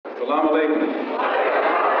Assalamu alaikum.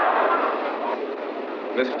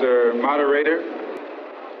 Mr. Moderator,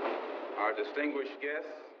 our distinguished guests,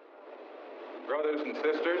 brothers and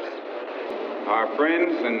sisters, our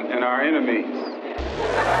friends and our enemies.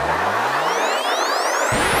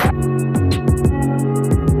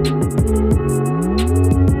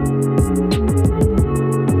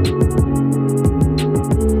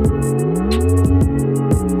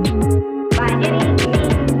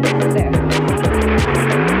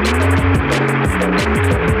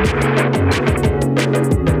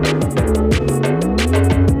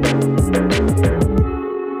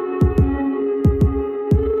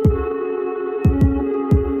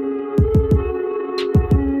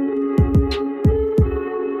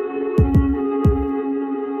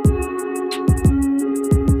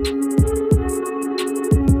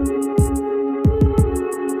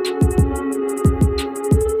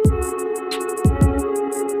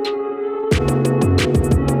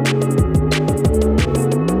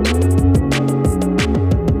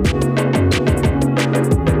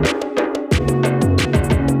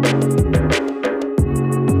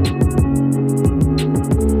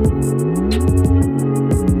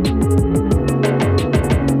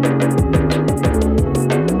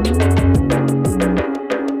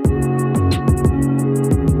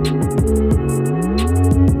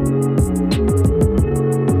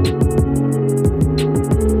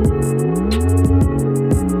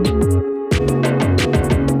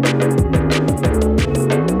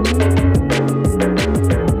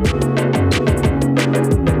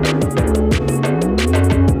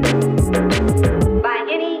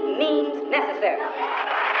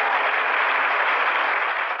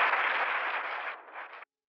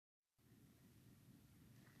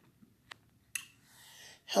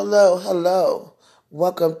 Hello.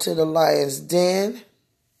 Welcome to the Lionz Den.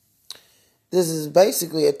 This is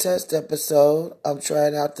basically a test episode. I'm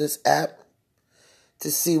trying out this app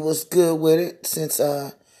to see what's good with it since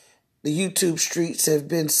the YouTube streets have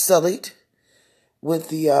been sullied with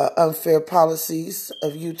the unfair policies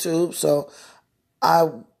of YouTube. So I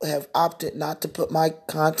have opted not to put my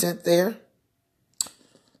content there.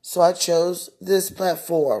 So I chose this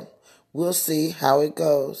platform. We'll see how it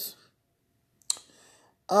goes.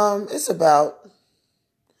 It's about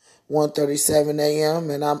 1:37 a.m.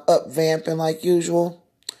 and I'm up vamping like usual.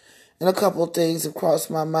 And a couple of things have crossed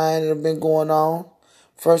my mind that have been going on.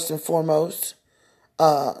 First and foremost,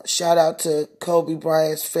 shout out to Kobe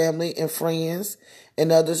Bryant's family and friends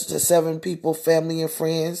and others, the 7 people, family and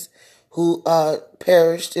friends who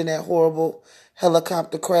perished in that horrible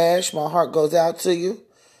helicopter crash. My heart goes out to you.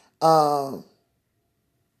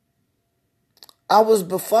 I was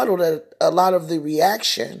befuddled at a lot of the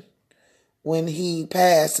reaction when he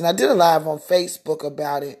passed. And I did a live on Facebook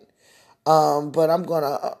about it. But I'm going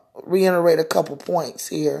to reiterate a couple points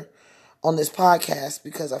here on this podcast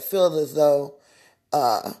because I feel as though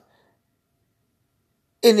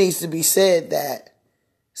it needs to be said that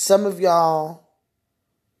some of y'all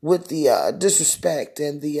with the disrespect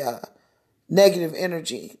and the negative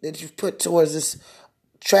energy that you've put towards this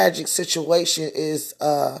tragic situation is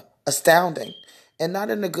astounding. And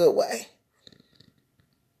not in a good way.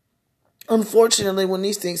 Unfortunately, when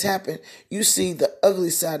these things happen, you see the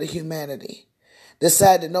ugly side of humanity. The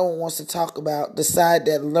side that no one wants to talk about. The side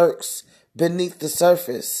that lurks beneath the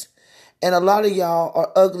surface. And a lot of y'all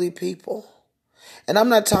are ugly people. And I'm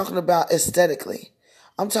not talking about aesthetically.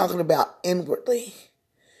 I'm talking about inwardly.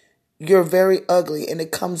 You're very ugly and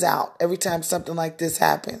it comes out every time something like this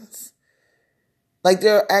happens. Like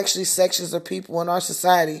there are actually sections of people in our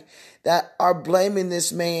society that are blaming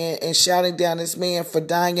this man and shouting down this man for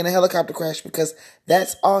dying in a helicopter crash because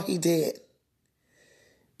that's all he did.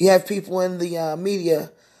 You have people in the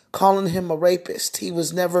media calling him a rapist. He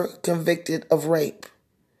was never convicted of rape.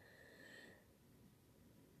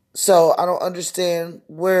 So I don't understand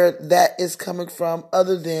where that is coming from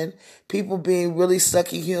other than people being really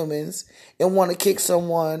sucky humans and want to kick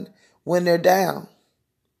someone when they're down.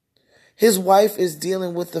 His wife is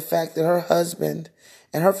dealing with the fact that her husband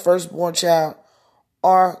and her firstborn child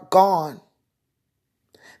are gone.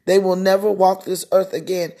 They will never walk this earth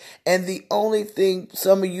again. And the only thing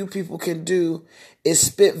some of you people can do is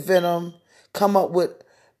spit venom, come up with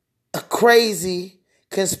crazy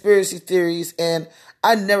conspiracy theories. And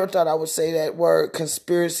I never thought I would say that word,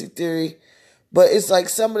 conspiracy theory. But it's like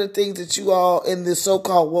some of the things that you all in this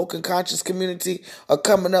so-called woke and conscious community are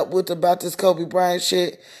coming up with about this Kobe Bryant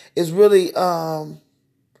shit is really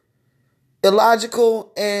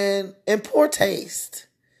illogical and in poor taste.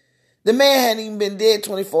 The man hadn't even been dead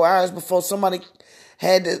 24 hours before somebody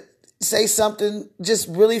had to say something just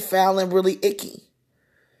really foul and really icky.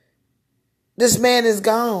 This man is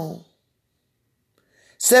gone.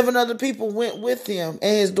 7 other people went with him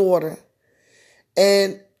and his daughter.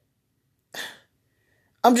 And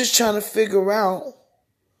I'm just trying to figure out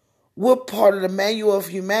what part of the manual of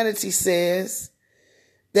humanity says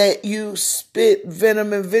that you spit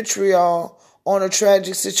venom and vitriol on a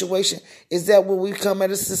tragic situation. Is that what we come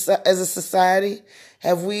as a society?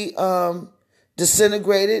 Have we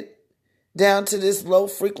disintegrated down to this low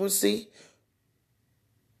frequency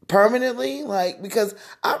permanently? Like, because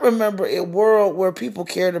I remember a world where people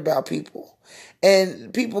cared about people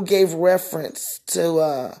and people gave reverence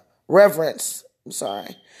to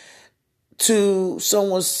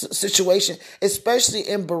someone's situation, especially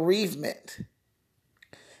in bereavement.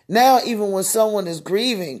 Now, even when someone is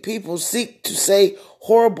grieving, people seek to say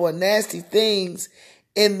horrible and nasty things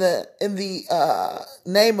in the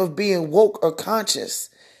name of being woke or conscious.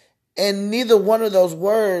 And neither one of those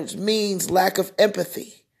words means lack of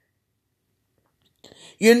empathy.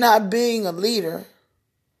 You're not being a leader,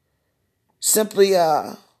 simply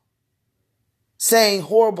saying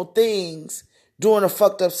horrible things during a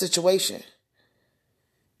fucked up situation.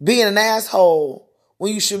 Being an asshole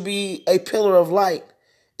when you should be a pillar of light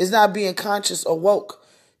is not being conscious or woke.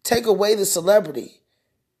 Take away the celebrity.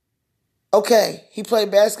 Okay, he played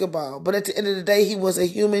basketball, but at the end of the day, he was a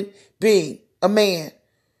human being, a man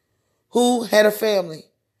who had a family,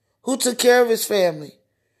 who took care of his family,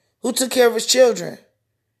 who took care of his children.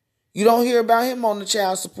 You don't hear about him on the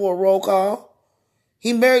child support roll call.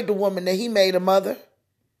 He married the woman that he made a mother.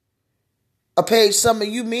 A page some of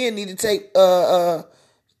you men need to take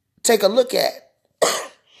a look at.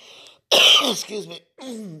 Excuse me.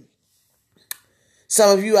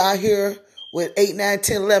 Some of you out here with 8, 9,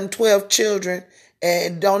 10, 11, 12 children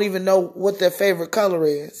and don't even know what their favorite color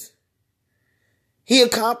is. He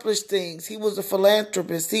accomplished things. He was a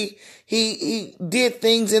philanthropist. He did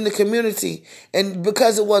things in the community. And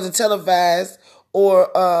because it wasn't televised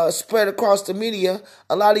or spread across the media,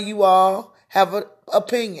 a lot of you all have an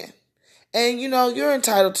opinion. And, you're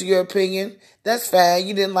entitled to your opinion. That's fine.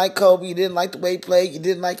 You didn't like Kobe. You didn't like the way he played. You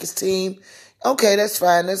didn't like his team. Okay, that's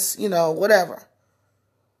fine. That's, whatever.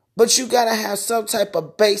 But you got to have some type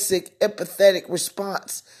of basic empathetic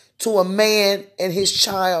response to a man and his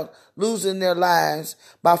child losing their lives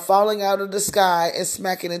by falling out of the sky and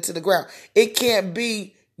smacking into the ground. It can't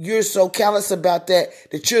be you're so callous about that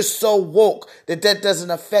you're so woke that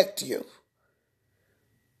doesn't affect you.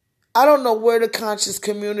 I don't know where the conscious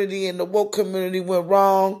community and the woke community went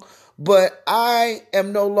wrong, but I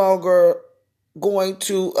am no longer going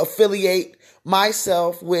to affiliate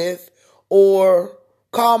myself with or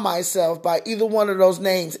call myself by either one of those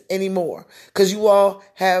names anymore, because you all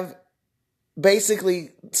have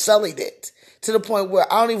basically sullied it to the point where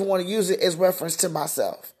I don't even want to use it as reference to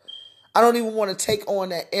myself. I don't even want to take on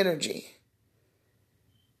that energy.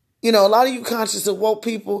 A lot of you conscious and woke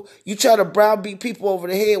people, you try to browbeat people over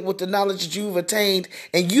the head with the knowledge that you've attained,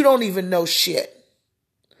 and you don't even know shit.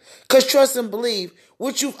 Because trust and believe,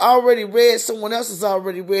 what you've already read, someone else has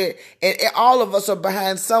already read, and all of us are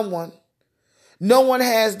behind someone. No one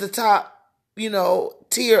has the top,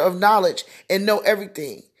 tier of knowledge and know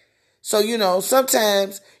everything. So,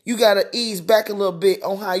 sometimes you got to ease back a little bit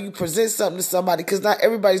on how you present something to somebody, because not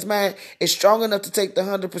everybody's mind is strong enough to take the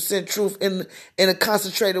 100% truth in a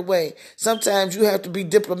concentrated way. Sometimes you have to be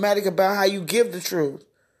diplomatic about how you give the truth.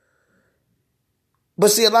 But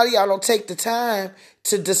see, a lot of y'all don't take the time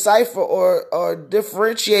to decipher or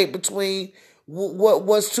differentiate between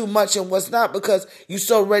what's too much and what's not, because you're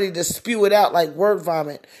so ready to spew it out like word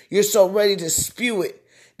vomit. You're so ready to spew it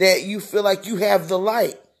that you feel like you have the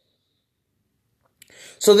light.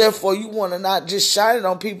 So therefore, you want to not just shine it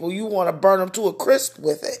on people. You want to burn them to a crisp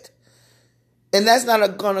with it. And that's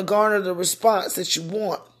not going to garner the response that you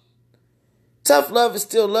want. Tough love is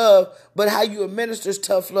still love, but how you administer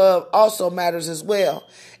tough love also matters as well.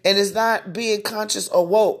 And it's not being conscious or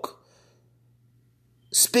woke,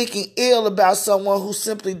 speaking ill about someone who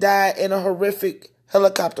simply died in a horrific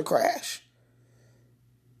helicopter crash.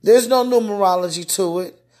 There's no numerology to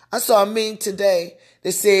it. I saw a meme today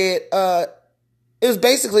that said, it was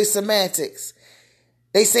basically semantics.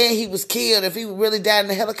 They saying he was killed. If he really died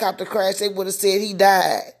in a helicopter crash, they would have said he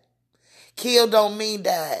died. Killed don't mean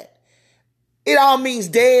died. It all means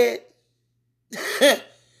dead.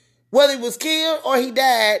 Whether he was killed or he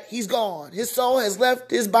died, he's gone. His soul has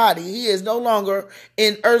left his body. He is no longer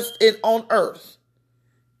on earth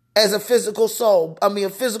as a physical soul. A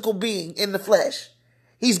physical being in the flesh.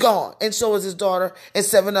 He's gone. And so is his daughter and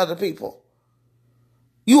 7 other people.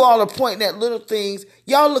 You all are pointing at little things.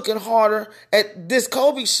 Y'all looking harder at this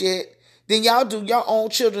Kobe shit than y'all do your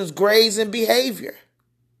own children's grades and behavior.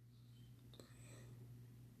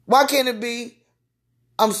 Why can't it be,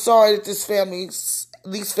 I'm sorry that these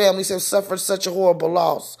families have suffered such a horrible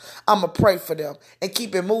loss. I'm going to pray for them and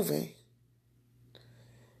keep it moving.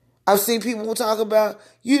 I've seen people who talk about,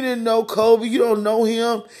 you didn't know Kobe, you don't know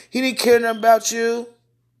him, he didn't care nothing about you.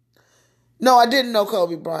 No, I didn't know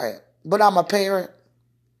Kobe Bryant, but I'm a parent.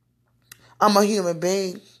 I'm a human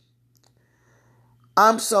being.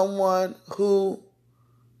 I'm someone who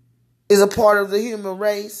is a part of the human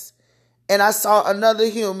race, and I saw another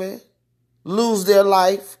human lose their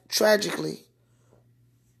life tragically.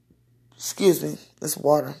 Excuse me, it's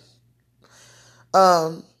water.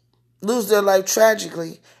 Lose their life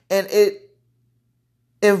tragically, and it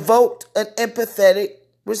invoked an empathetic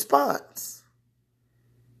response.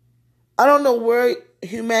 I don't know where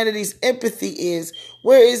humanity's empathy is.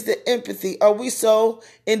 Where is the empathy? Are we so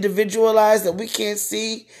individualized that we can't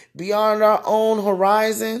see beyond our own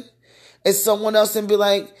horizon as someone else and be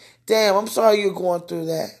like, damn, I'm sorry you're going through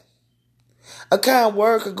that? A kind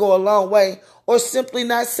word could go a long way, or simply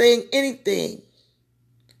not saying anything.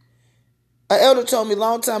 An elder told me a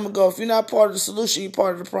long time ago, if you're not part of the solution, you're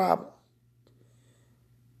part of the problem.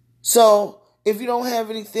 So if you don't have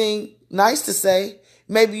anything nice to say,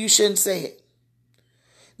 maybe you shouldn't say it.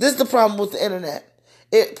 This is the problem with the internet.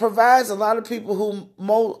 It provides a lot of people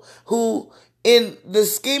who in the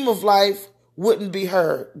scheme of life wouldn't be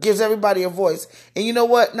heard. Gives everybody a voice. And you know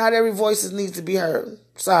what? Not every voice needs to be heard.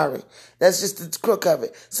 Sorry. That's just the crook of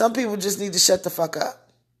it. Some people just need to shut the fuck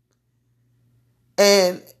up.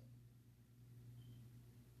 And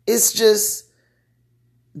it's just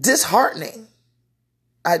disheartening,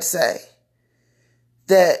 I'd say,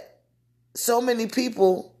 that so many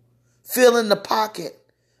people feel in the pocket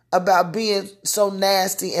about being so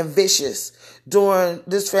nasty and vicious during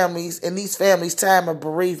these families' time of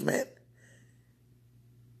bereavement.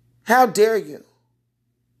 How dare you?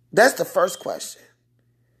 That's the first question.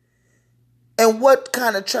 And what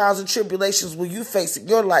kind of trials and tribulations will you face in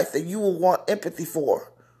your life that you will want empathy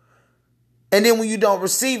for? And then when you don't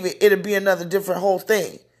receive it, it'll be another different whole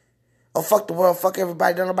thing. Oh, fuck the world, fuck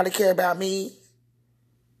everybody, don't nobody care about me.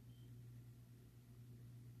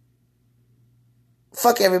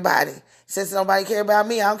 Fuck everybody. Since nobody care about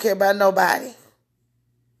me, I don't care about nobody.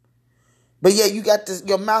 But yet you got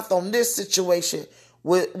your mouth on this situation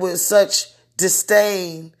with such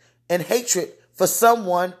disdain and hatred for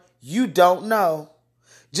someone you don't know.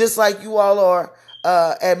 Just like you all are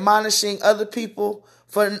admonishing other people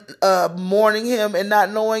for mourning him and not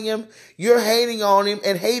knowing him, you're hating on him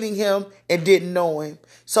and hating him and didn't know him.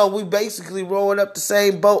 So we basically rolling up the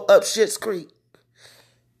same boat up Schitt's Creek.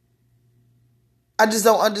 I just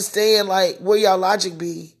don't understand, like, where y'all logic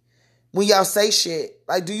be when y'all say shit.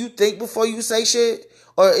 Like, do you think before you say shit?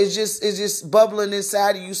 Or it's just bubbling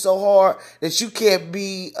inside of you so hard that you can't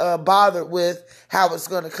be bothered with how it's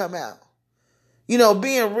going to come out? You know,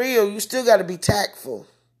 being real, you still got to be tactful.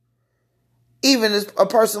 Even as a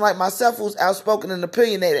person like myself who's outspoken and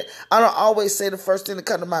opinionated, I don't always say the first thing that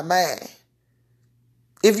comes to my mind.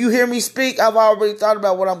 If you hear me speak, I've already thought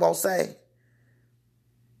about what I'm going to say.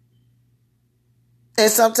 And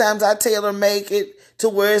sometimes I tailor make it to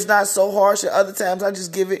where it's not so harsh, and other times I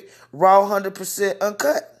just give it raw 100%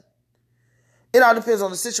 uncut. It all depends on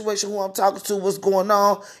the situation, who I'm talking to, what's going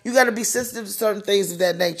on. You got to be sensitive to certain things of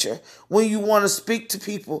that nature when you want to speak to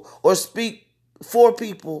people or speak for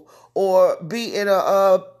people or be in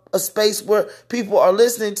a space where people are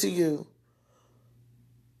listening to you.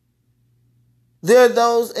 There are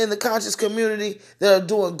those in the conscious community that are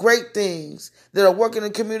doing great things, that are working in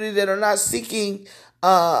the community, that are not seeking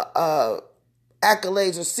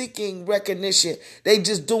accolades or seeking recognition. They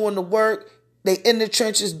just doing the work. They in the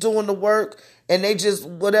trenches doing the work, and they just,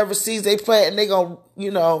 whatever seeds they plant, and they gonna,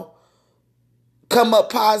 come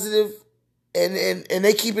up positive, and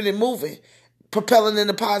they keeping it moving, propelling in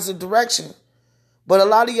a positive direction. But a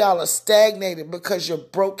lot of y'all are stagnated because you're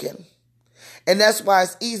broken. And that's why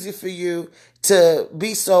it's easy for you to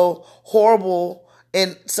be so horrible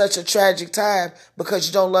in such a tragic time, because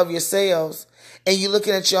you don't love yourselves. And you're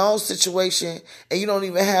looking at your own situation and you don't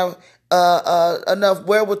even have enough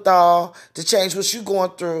wherewithal to change what you're going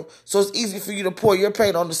through. So it's easy for you to pour your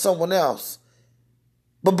pain onto someone else.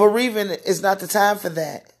 But bereaving is not the time for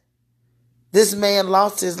that. This man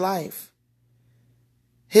lost his life.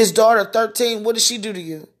 His daughter, 13, what did she do to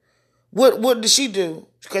you? What did she do?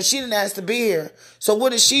 Because she didn't ask to be here. So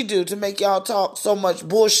what did she do to make y'all talk so much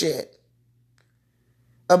bullshit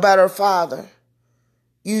about her father?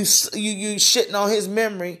 You shitting on his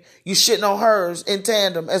memory. You shitting on hers in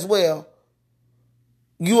tandem as well.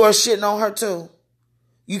 You are shitting on her too.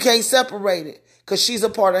 You can't separate it because she's a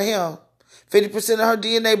part of him. 50% of her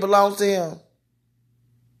DNA belongs to him.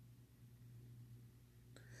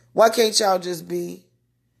 Why can't y'all just be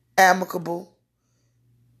amicable?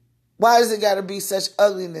 Why does it got to be such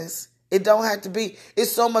ugliness? It don't have to be.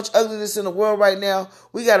 It's so much ugliness in the world right now.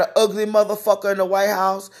 We got an ugly motherfucker in the White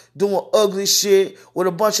House doing ugly shit with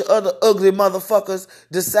a bunch of other ugly motherfuckers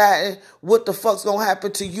deciding what the fuck's gonna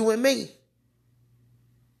happen to you and me.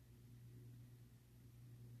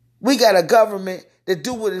 We got a government that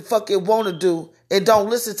do what the fuck it want to do and don't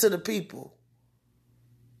listen to the people.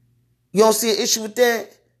 You don't see an issue with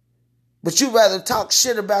that? But you rather talk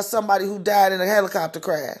shit about somebody who died in a helicopter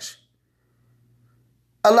crash.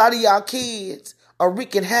 A lot of y'all kids are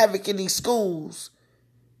wreaking havoc in these schools.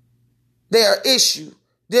 They are issue.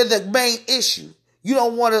 They're the main issue. You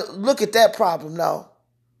don't want to look at that problem, no.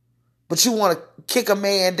 But you want to kick a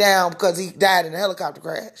man down because he died in a helicopter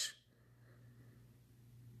crash.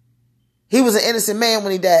 He was an innocent man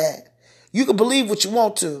when he died. You can believe what you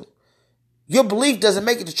want to. Your belief doesn't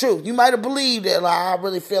make it the truth. You might have believed that, like, I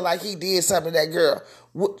really feel like he did something to that girl.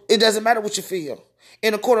 It doesn't matter what you feel.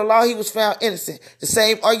 In a court of law, he was found innocent. The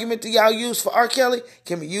same argument that y'all use for R. Kelly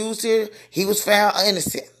can be used here. He was found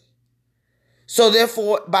innocent. So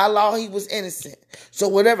therefore, by law, he was innocent. So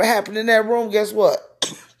whatever happened in that room, guess what?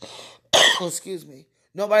 Excuse me.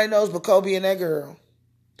 Nobody knows but Kobe and that girl.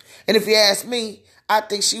 And if you ask me, I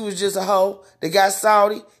think she was just a hoe that got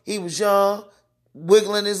salty. He was young,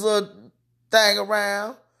 wiggling his little thing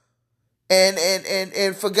around,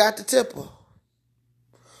 and forgot to tip her.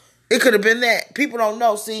 It could have been that. People don't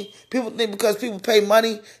know. See, people think because people pay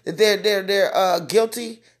money that they're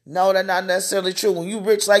guilty. No, that's not necessarily true. When you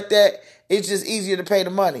rich like that, it's just easier to pay the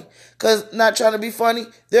money. Because, not trying to be funny,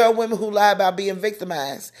 there are women who lie about being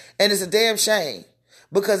victimized. And it's a damn shame.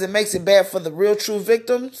 Because it makes it bad for the real true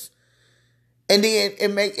victims. And then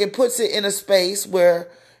it puts it in a space where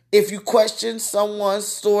if you question someone's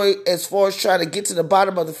story as far as trying to get to the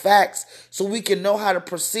bottom of the facts so we can know how to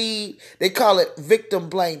proceed, they call it victim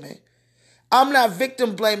blaming. I'm not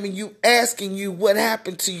victim blaming you, asking you what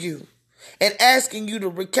happened to you and asking you to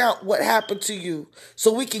recount what happened to you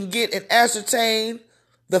so we can get and ascertain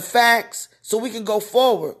the facts so we can go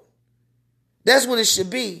forward. That's what it should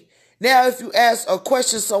be. Now, if you ask or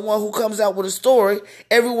question someone who comes out with a story,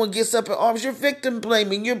 everyone gets up in arms. You're victim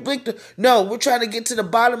blaming. You're victim. No, we're trying to get to the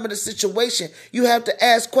bottom of the situation. You have to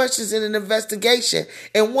ask questions in an investigation.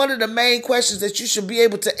 And one of the main questions that you should be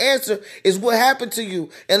able to answer is what happened to you,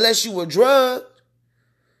 unless you were drugged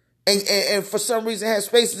and for some reason had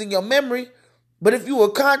spaces in your memory. But if you were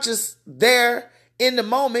conscious there in the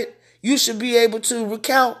moment, you should be able to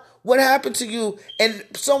recount what happened to you, and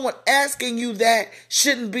someone asking you that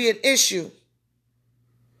shouldn't be an issue.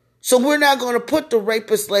 So we're not going to put the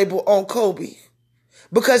rapist label on Kobe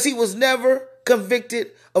because he was never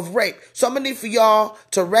convicted of rape. So I'm going to need for y'all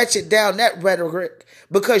to ratchet down that rhetoric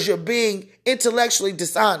because you're being intellectually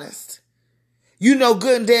dishonest. You know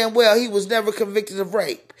good and damn well he was never convicted of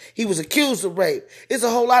rape. He was accused of rape. It's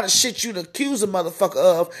a whole lot of shit you'd accuse a motherfucker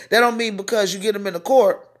of. That don't mean because you get him in the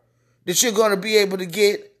court that you're going to be able to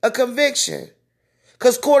get a conviction.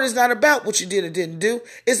 Because court is not about what you did or didn't do.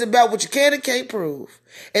 It's about what you can and can't prove.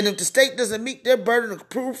 And if the state doesn't meet their burden of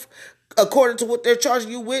proof according to what they're charging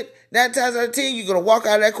you with, 9 times out of 10, you're going to walk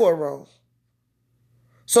out of that courtroom.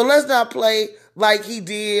 So let's not play like he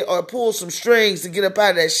did or pull some strings to get up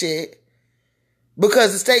out of that shit.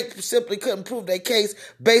 Because the state simply couldn't prove their case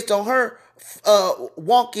based on her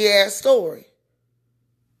wonky ass story.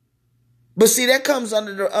 But see, that comes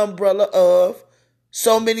under the umbrella of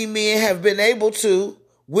so many men have been able to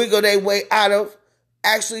wiggle their way out of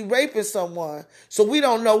actually raping someone. So we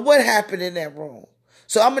don't know what happened in that room.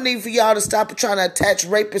 So I'm going to need for y'all to stop trying to attach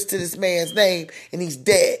rapist to this man's name, and he's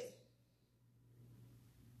dead.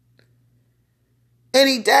 And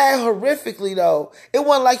he died horrifically, though. It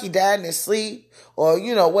wasn't like he died in his sleep or,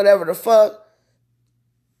 whatever the fuck.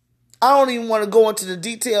 I don't even want to go into the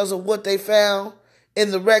details of what they found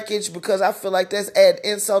in the wreckage because I feel like that's add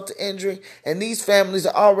insult to injury, and these families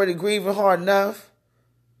are already grieving hard enough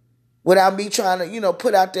without me trying to,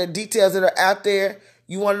 put out their details that are out there.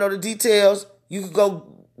 You want to know the details? You can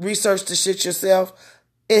go research the shit yourself.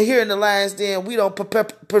 And here in the Lionz Den, we don't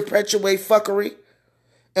perpetuate fuckery,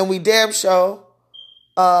 and we damn sure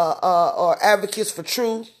are advocates for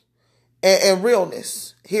truth and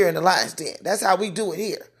realness here in the Lionz Den. That's how we do it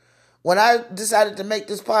here. When I decided to make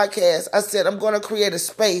this podcast, I said I'm going to create a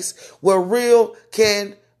space where real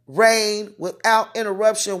can reign without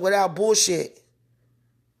interruption, without bullshit.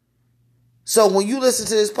 So when you listen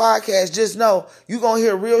to this podcast, just know you're going to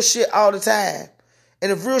hear real shit all the time.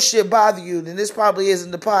 And if real shit bother you, then this probably isn't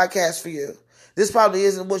the podcast for you. This probably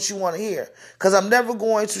isn't what you want to hear. Because I'm never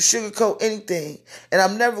going to sugarcoat anything. And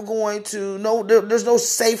I'm never going to, there's no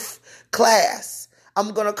safe class.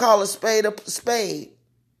 I'm going to call a spade a spade.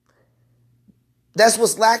 That's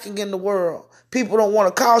what's lacking in the world. People don't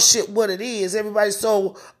want to call shit what it is. Everybody's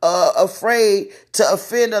so afraid to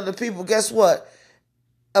offend other people. Guess what?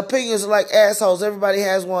 Opinions are like assholes. Everybody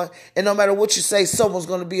has one. And no matter what you say, someone's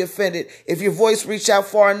going to be offended. If your voice reach out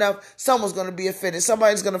far enough, someone's going to be offended.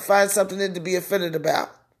 Somebody's going to find something to be offended about.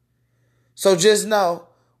 So just know,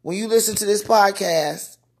 when you listen to this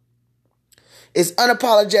podcast, it's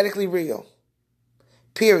unapologetically real.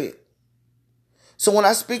 Period. So when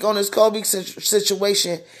I speak on this Kobe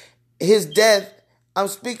situation, his death, I'm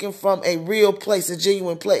speaking from a real place, a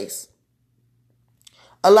genuine place.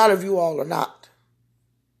 A lot of you all are not.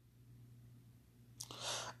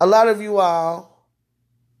 A lot of you all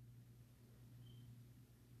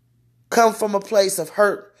come from a place of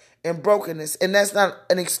hurt and brokenness, and that's not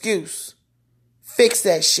an excuse. Fix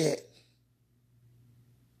that shit.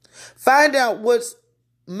 Find out what's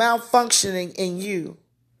malfunctioning in you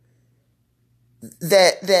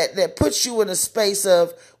that puts you in a space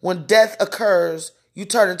of when death occurs, you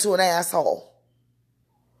turn into an asshole.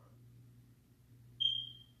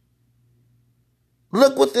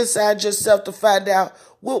 Look within yourself to find out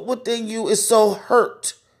what within you is so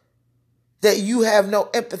hurt that you have no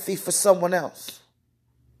empathy for someone else.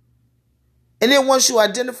 And then once you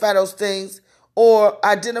identify those things or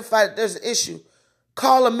identify that there's an issue,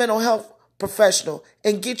 call a mental health professional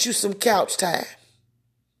and get you some couch time.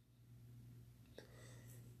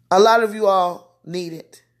 A lot of you all need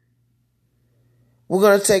it. We're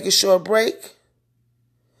going to take a short break.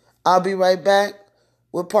 I'll be right back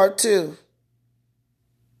with part 2.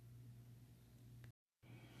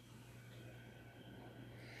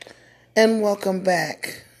 And welcome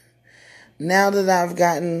back. Now that I've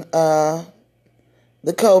gotten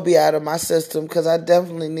the Kobe out of my system, because I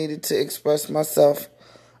definitely needed to express myself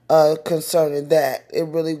concerning that. It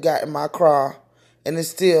really got in my craw. And it's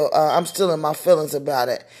still, I'm still in my feelings about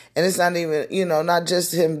it. And it's not even, not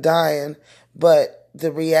just him dying, but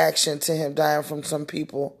the reaction to him dying from some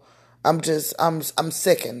people. I'm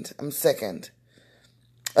sickened. I'm sickened.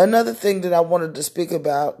 Another thing that I wanted to speak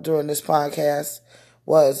about during this podcast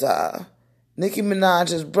was Nicki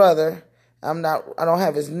Minaj's brother. I don't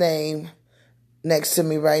have his name next to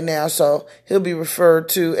me right now, so he'll be referred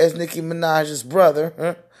to as Nicki Minaj's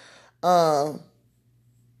brother.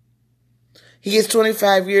 He gets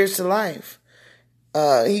 25 years to life.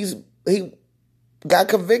 He got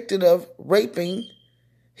convicted of raping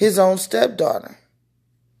his own stepdaughter.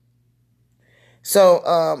 So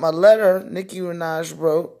a letter Nicki Minaj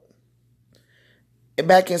wrote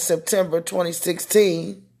back in September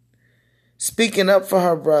 2016, speaking up for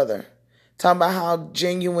her brother, talking about how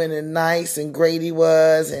genuine and nice and great he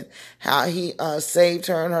was and how he saved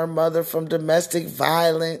her and her mother from domestic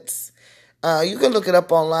violence. You can look it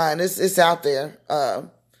up online. It's out there.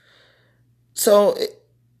 So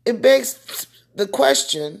it begs the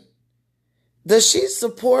question, does she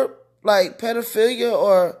support like pedophilia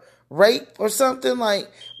or rape or something?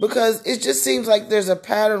 Because it just seems like there's a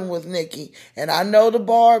pattern with Nicki. And I know the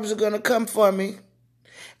barbs are going to come for me.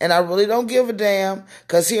 And I really don't give a damn,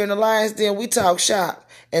 because here in the Lionz Den, we talk shop.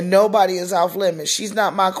 And nobody is off limits. She's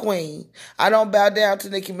not my queen. I don't bow down to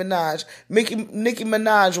Nicki Minaj. Nicki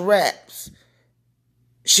Minaj raps.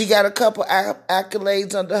 She got a couple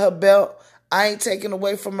accolades under her belt. I ain't taking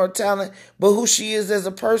away from her talent. But who she is as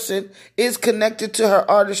a person is connected to her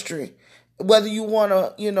artistry. Whether you want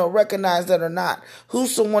to, recognize that or not. Who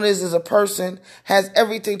someone is as a person has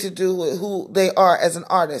everything to do with who they are as an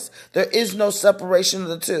artist. There is no separation of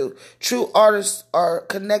the two. True artists are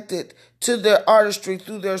connected to their artistry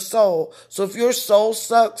through their soul. So if your soul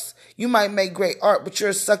sucks, you might make great art, but you're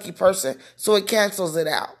a sucky person. So it cancels it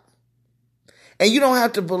out. And you don't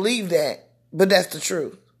have to believe that, but that's the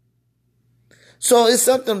truth. So is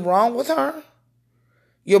something wrong with her?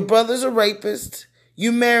 Your brother's a rapist.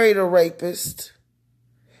 You married a rapist.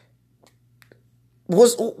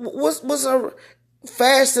 What's her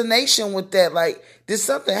fascination with that? Like, did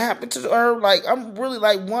something happen to her? Like, I'm really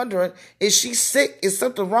wondering, is she sick? Is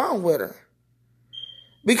something wrong with her?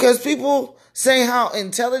 Because people say how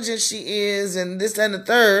intelligent she is and this and the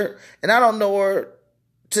third, and I don't know her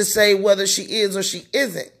to say whether she is or she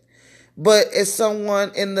isn't. But as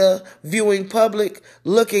someone in the viewing public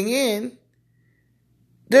looking in,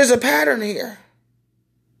 there's a pattern here.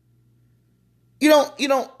 You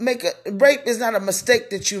don't make rape is not a mistake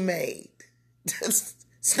that you made. It's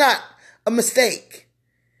not a mistake.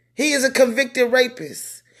 He is a convicted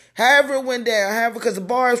rapist. However it went down, because the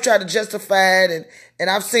bars tried to justify it And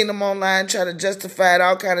I've seen him online try to justify it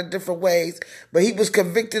all kind of different ways. But he was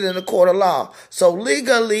convicted in a court of law. So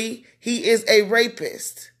legally, he is a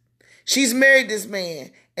rapist. She's married this man.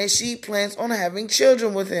 And she plans on having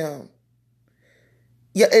children with him.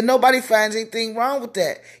 Yeah, and nobody finds anything wrong with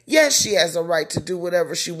that. Yes, she has a right to do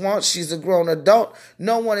whatever she wants. She's a grown adult.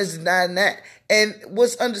 No one is denying that. And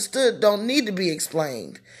what's understood don't need to be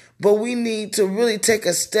explained. But we need to really take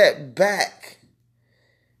a step back.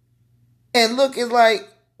 And look, it's like,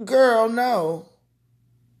 girl, no.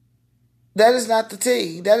 That is not the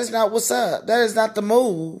tea. That is not what's up. That is not the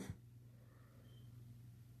move.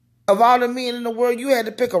 Of all the men in the world, you had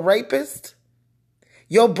to pick a rapist?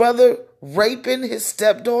 Your brother raping his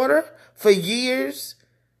stepdaughter for years?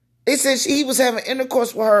 They said he was having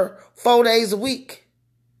intercourse with her 4 days a week.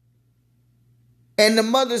 And the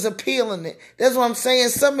mother's appealing it. That's what I'm saying.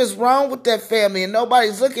 Something is wrong with that family and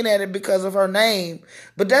nobody's looking at it because of her name.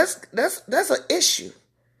 But that's an issue.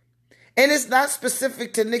 And it's not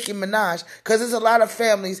specific to Nicki Minaj because there's a lot of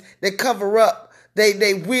families that cover up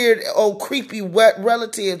they weird old creepy wet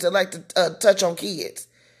relatives that like to touch on kids.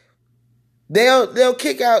 They'll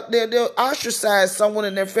kick out, they'll ostracize someone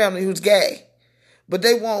in their family who's gay. But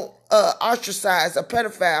they won't ostracize a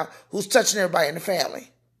pedophile who's touching everybody in the family.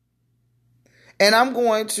 And I'm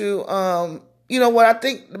going to, you know what, I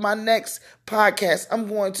think my next podcast, I'm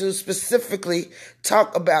going to specifically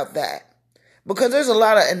talk about that. Because there's a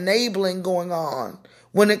lot of enabling going on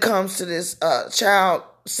when it comes to this child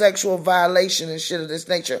sexual violation and shit of this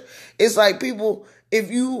nature. It's like people,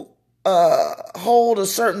 if you hold a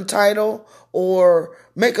certain title or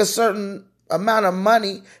make a certain amount of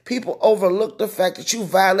money, people overlook the fact that you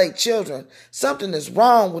violate children. Something is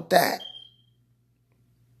wrong with that.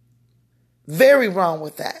 Very wrong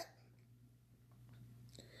with that.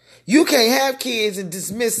 You can't have kids and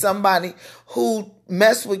dismiss somebody who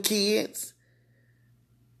mess with kids.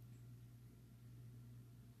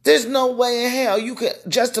 There's no way in hell you could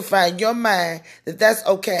justify in your mind that that's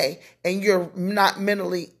okay and you're not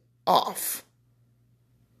mentally off.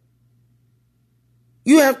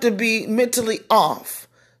 You have to be mentally off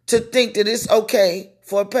to think that it's okay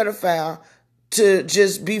for a pedophile to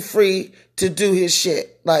just be free to do his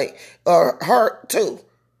shit. Like, or her too.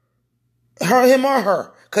 Him or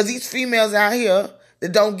her. Because these females out here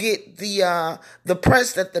that don't get the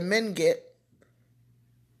press that the men get,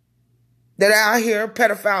 that are out here,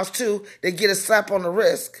 pedophiles too, they get a slap on the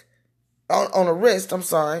wrist. On the wrist, I'm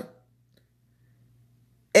sorry.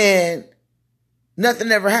 And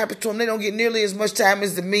nothing ever happened to them. They don't get nearly as much time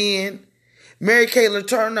as the men. Mary Kay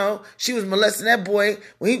Letourneau, she was molesting that boy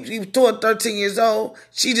when he was 13 years old.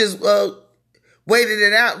 She just waited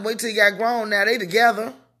it out and wait till he got grown. Now they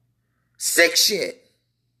together. Sick shit.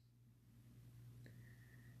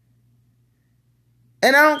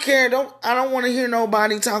 And I don't care. I don't want to hear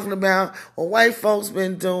nobody talking about, well, white folks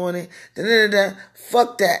been doing it. Da, da, da, da.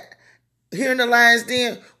 Fuck that. Here in the Lionz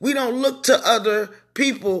Den, we don't look to other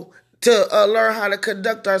people to learn how to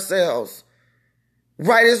conduct ourselves.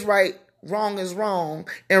 Right is right, wrong is wrong,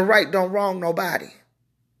 and right don't wrong nobody.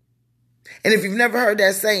 And if you've never heard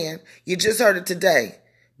that saying, you just heard it today.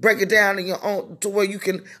 Break it down in your own to where you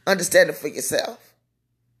can understand it for yourself.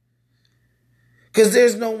 Because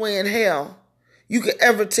there's no way in hell you could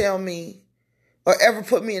ever tell me or ever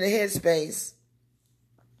put me in a headspace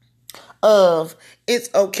of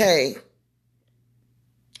it's okay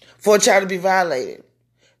for a child to be violated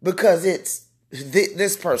because it's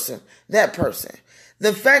this person, that person.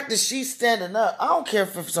 The fact that she's standing up, I don't care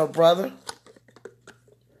if it's her brother.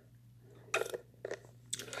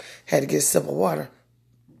 Had to get a sip of water.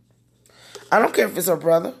 I don't care if it's her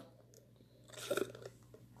brother.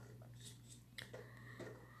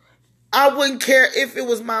 I wouldn't care if it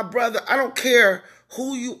was my brother. I don't care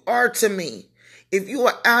who you are to me. If you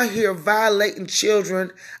are out here violating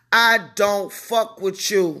children, I don't fuck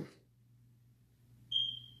with you.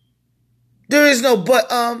 There is no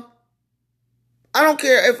but. I don't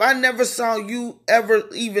care if I never saw you ever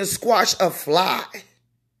even squash a fly.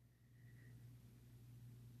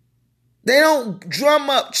 They don't drum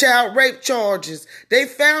up child rape charges. They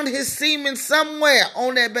found his semen somewhere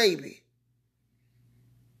on that baby.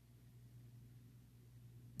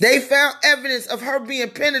 They found evidence of her being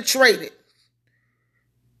penetrated.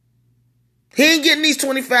 He ain't getting these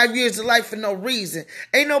 25 years of life for no reason.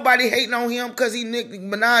 Ain't nobody hating on him because he Nicki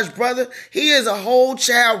Minaj's brother. He is a whole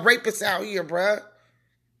child rapist out here, bruh.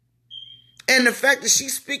 And the fact that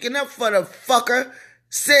she's speaking up for the fucker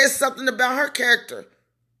says something about her character.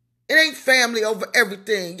 It ain't family over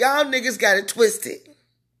everything. Y'all niggas got it twisted.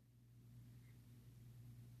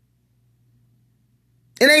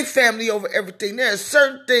 It ain't family over everything. There are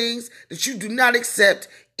certain things that you do not accept,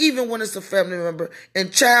 even when it's a family member.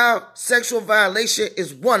 And child sexual violation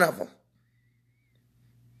is one of them.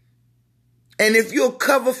 And if you'll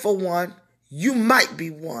cover for one, you might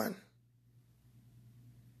be one.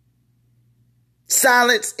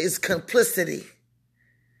 Silence is complicity.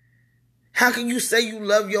 How can you say you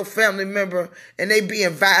love your family member and they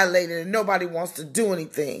being violated and nobody wants to do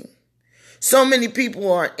anything? So many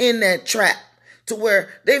people are in that trap to where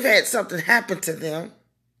they've had something happen to them,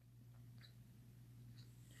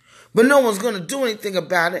 but no one's going to do anything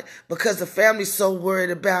about it because the family's so worried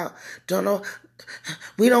about,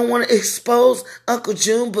 we don't want to expose Uncle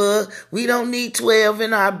Junebug. We don't need 12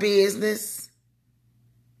 in our business.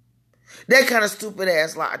 That kind of stupid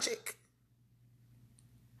ass logic.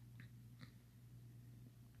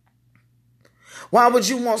 Why would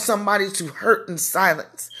you want somebody to hurt in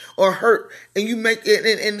silence or hurt and you make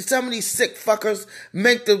it, and some of these sick fuckers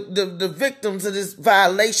make the victims of this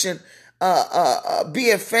violation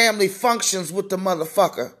be at family functions with the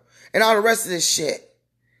motherfucker and all the rest of this shit.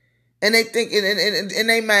 And they think in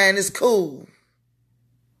their mind it's cool.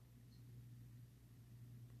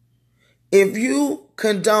 If you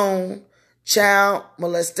condone child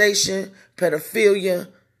molestation, pedophilia,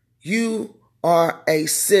 you are a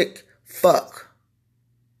sick fuck.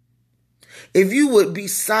 If you would be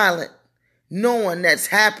silent knowing that's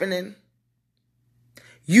happening,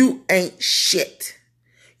 you ain't shit.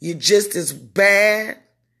 You're just as bad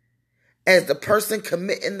as the person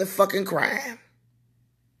committing the fucking crime.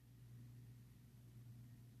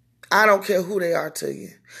 I don't care who they are to you.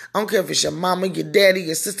 I don't care if it's your mama, your daddy,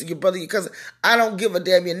 your sister, your brother, your cousin. I don't give a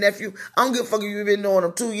damn, your nephew. I don't give a fuck if you've been knowing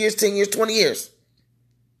them 2 years, 10 years, 20 years.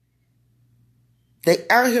 They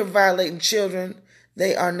out here violating children.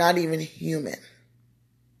 They are not even human.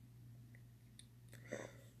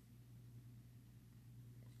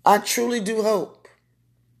 I truly do hope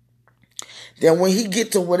that when he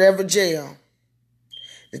get to whatever jail,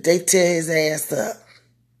 that they tear his ass up.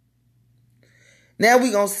 Now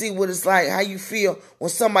we gonna see what it's like, how you feel when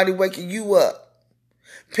somebody waking you up,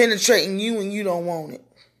 penetrating you and you don't want it.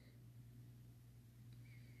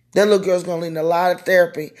 That little girl's gonna need a lot of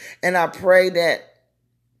therapy, and I pray that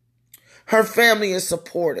her family is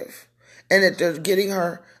supportive and that they're getting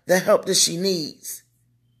her the help that she needs.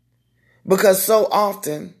 Because so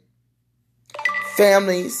often,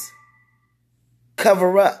 families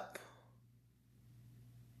cover up.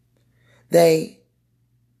 They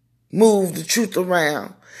move the truth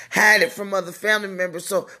around, hide it from other family members.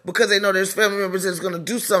 So because they know there's family members that's going to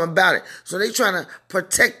do something about it. So they trying to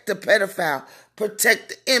protect the pedophile, protect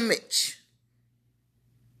the image.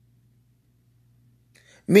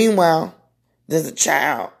 Meanwhile, there's a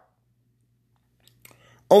child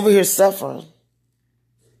over here suffering,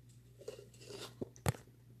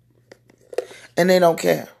 and they don't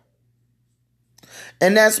care.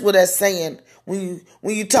 And that's what that's saying. When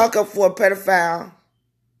you talk up for a pedophile,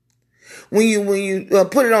 when you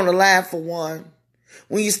put it on the line for one,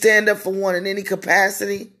 when you stand up for one in any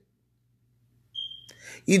capacity,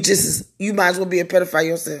 you might as well be a pedophile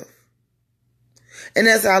yourself. And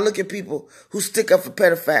that's how I look at people who stick up for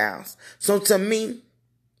pedophiles. So to me,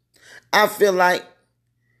 I feel like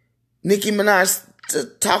Nicki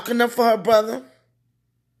Minaj talking up for her brother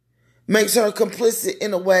makes her complicit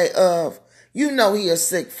in a way of, he a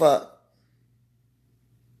sick fuck.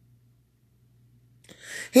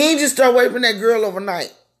 He ain't just start raping that girl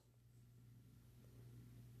overnight.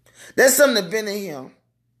 That's something that been in him.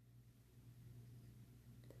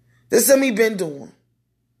 That's something he been doing.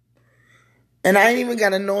 And I ain't even got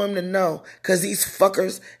to know him to know, because these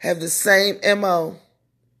fuckers have the same MO.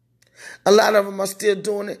 A lot of them are still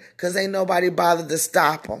doing it because ain't nobody bothered to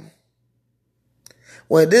stop them.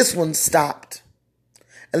 Well, this one stopped,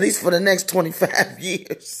 at least for the next 25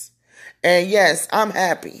 years. And yes, I'm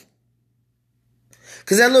happy.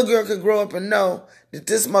 Because that little girl could grow up and know that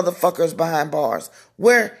this motherfucker is behind bars,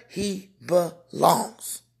 where he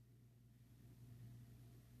belongs.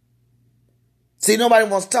 See, nobody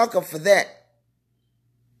wants to talk up for that.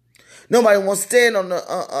 Nobody wants to stand on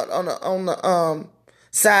the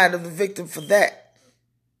side of the victim for that.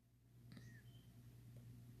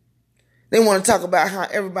 They want to talk about how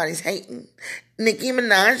everybody's hating. Nicki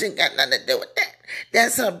Minaj ain't got nothing to do with that.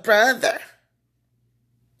 That's her brother.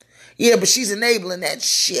 Yeah, but she's enabling that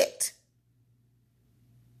shit.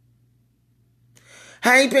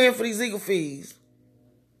 How ain't paying for these legal fees?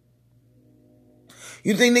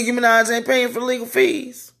 You think Nicki Minaj ain't paying for the legal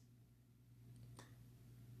fees?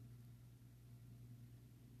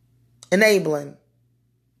 Enabling.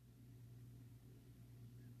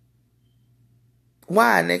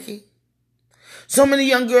 Why, Nicki? So many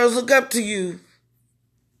young girls look up to you.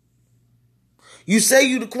 You say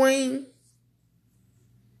you the queen.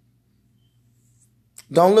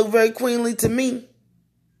 Don't look very queenly to me.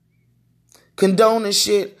 Condoning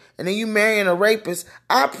shit, and then you marrying a rapist.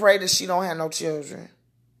 I pray that she don't have no children.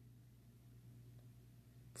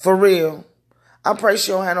 For real. I pray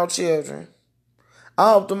she don't have no children.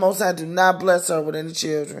 I hope the Most High do not bless her with any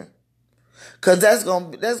children. Cause that's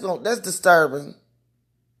disturbing.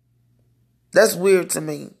 That's weird to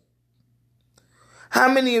me.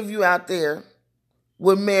 How many of you out there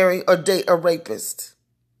would marry or date a rapist?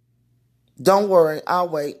 Don't worry, I'll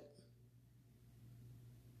wait.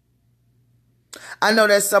 I know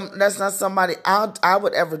that's not somebody I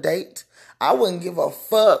would ever date. I wouldn't give a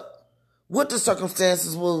fuck what the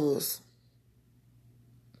circumstances was.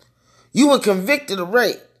 You were convicted of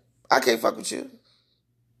rape. I can't fuck with you.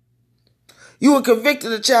 You were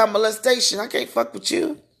convicted of child molestation. I can't fuck with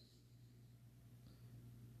you.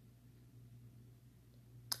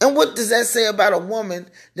 And what does that say about a woman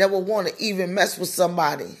that would want to even mess with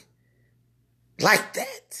somebody like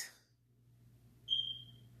that?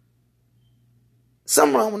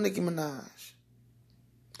 Something wrong with Nicki Minaj.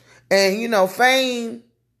 And, you know, fame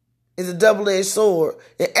is a double-edged sword.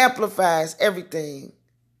 It amplifies everything.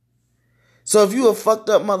 So if you a fucked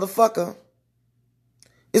up motherfucker,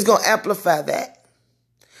 it's going to amplify that.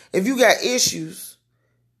 If you got issues,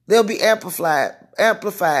 they'll be amplified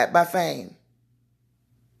by fame.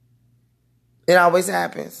 It always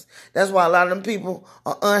happens. That's why a lot of them people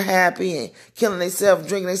are unhappy and killing themselves,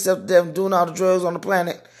 drinking themselves to death, doing all the drugs on the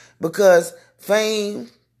planet, because fame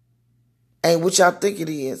ain't what y'all think it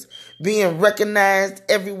is. Being recognized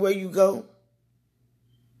everywhere you go.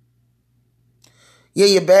 Yeah,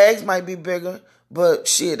 your bags might be bigger, but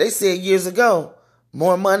shit, they said years ago,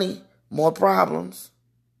 more money, more problems.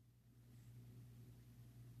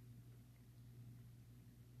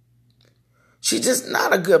 She's just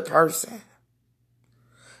not a good person.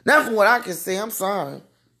 Not from what I can say, I'm sorry.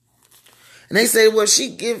 And they say, well,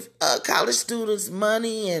 she give college students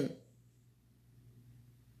money and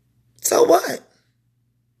so what?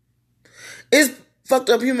 It's fucked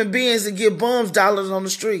up human beings that give bums dollars on the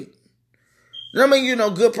street. That mean you're no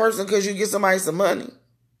good person because you get somebody some money.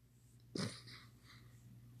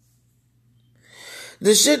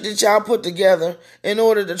 The shit that y'all put together in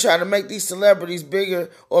order to try to make these celebrities bigger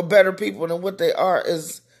or better people than what they are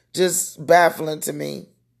is just baffling to me.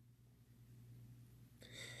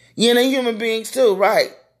 Yeah, they're human beings too,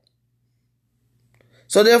 right?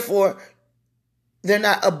 So therefore, they're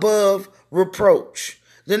not above reproach.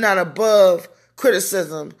 They're not above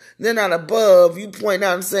criticism. They're not above you pointing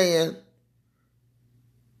out and saying,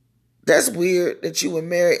 that's weird that you would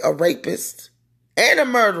marry a rapist and a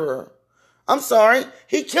murderer. I'm sorry,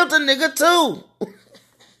 he killed a nigga too.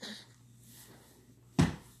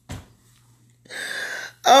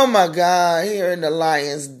 Oh my God, here in the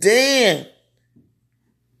Lion's Den.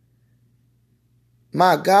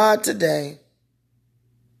 My God, today.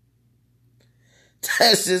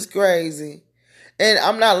 That's just crazy. And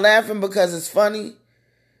I'm not laughing because it's funny.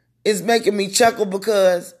 It's making me chuckle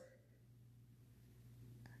because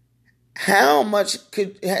how much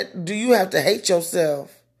do you have to hate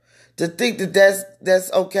yourself to think that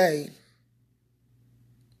that's okay?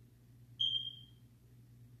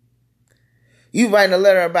 You writing a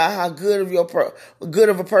letter about how good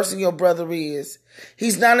of a person your brother is.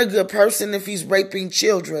 He's not a good person if he's raping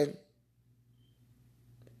children.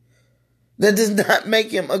 That does not make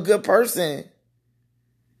him a good person.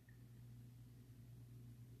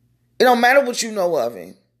 It don't matter what you know of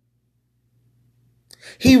him.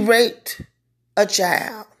 He raped a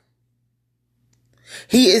child.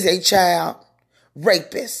 He is a child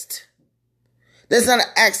rapist. That's not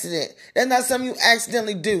an accident. That's not something you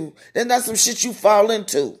accidentally do. That's not some shit you fall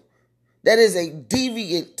into. That is a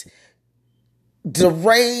deviant,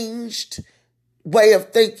 deranged way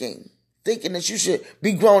of thinking. Thinking that you should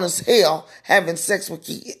be grown as hell having sex with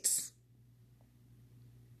kids.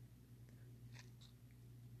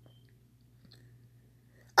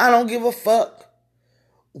 I don't give a fuck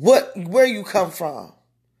where you come from.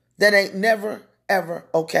 That ain't never, ever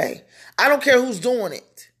okay. I don't care who's doing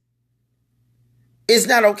it. It's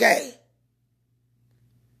not okay.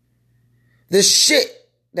 The shit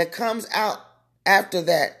that comes out after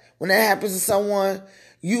that, when that happens to someone,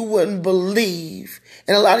 you wouldn't believe.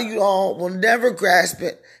 And a lot of you all will never grasp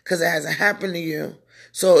it because it hasn't happened to you.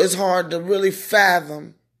 So it's hard to really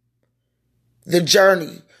fathom the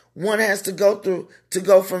journey one has to go through to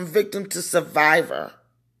go from victim to survivor.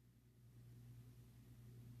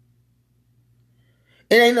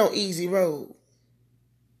 It ain't no easy road.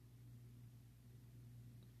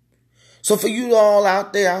 So for you all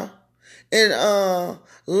out there in La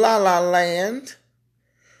La Land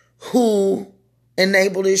who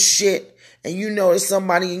enable this shit, and you know there's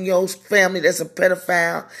somebody in your family that's a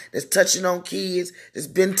pedophile, that's touching on kids, that's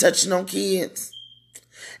been touching on kids,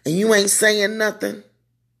 and you ain't saying nothing,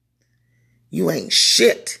 you ain't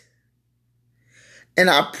shit. And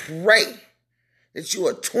I pray that you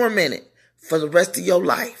are tormented for the rest of your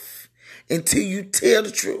life until you tell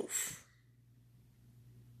the truth.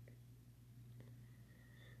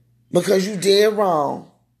 Because you dead wrong.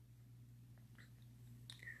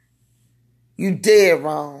 You dead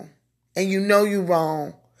wrong. And you know you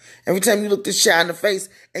wrong. Every time you look this child in the face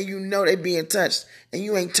and you know they being touched and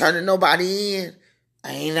you ain't turning nobody in,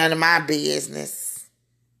 ain't none of my business.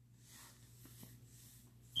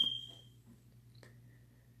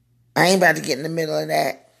 I ain't about to get in the middle of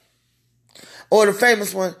that. Or the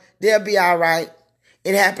famous one, they'll be all right.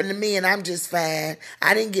 It happened to me and I'm just fine.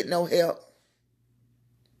 I didn't get no help.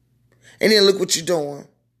 And then look what you're doing.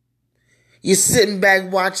 You're sitting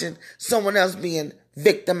back watching someone else being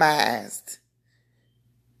victimized.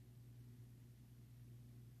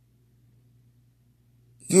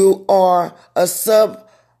 You are a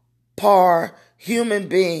subpar human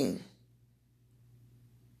being.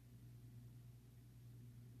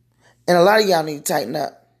 And a lot of y'all need to tighten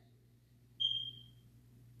up.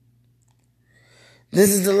 This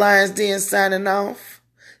is the Lionz Den signing off.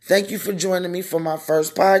 Thank you for joining me for my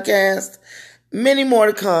first podcast. Many more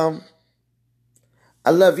to come. I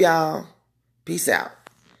love y'all. Peace out.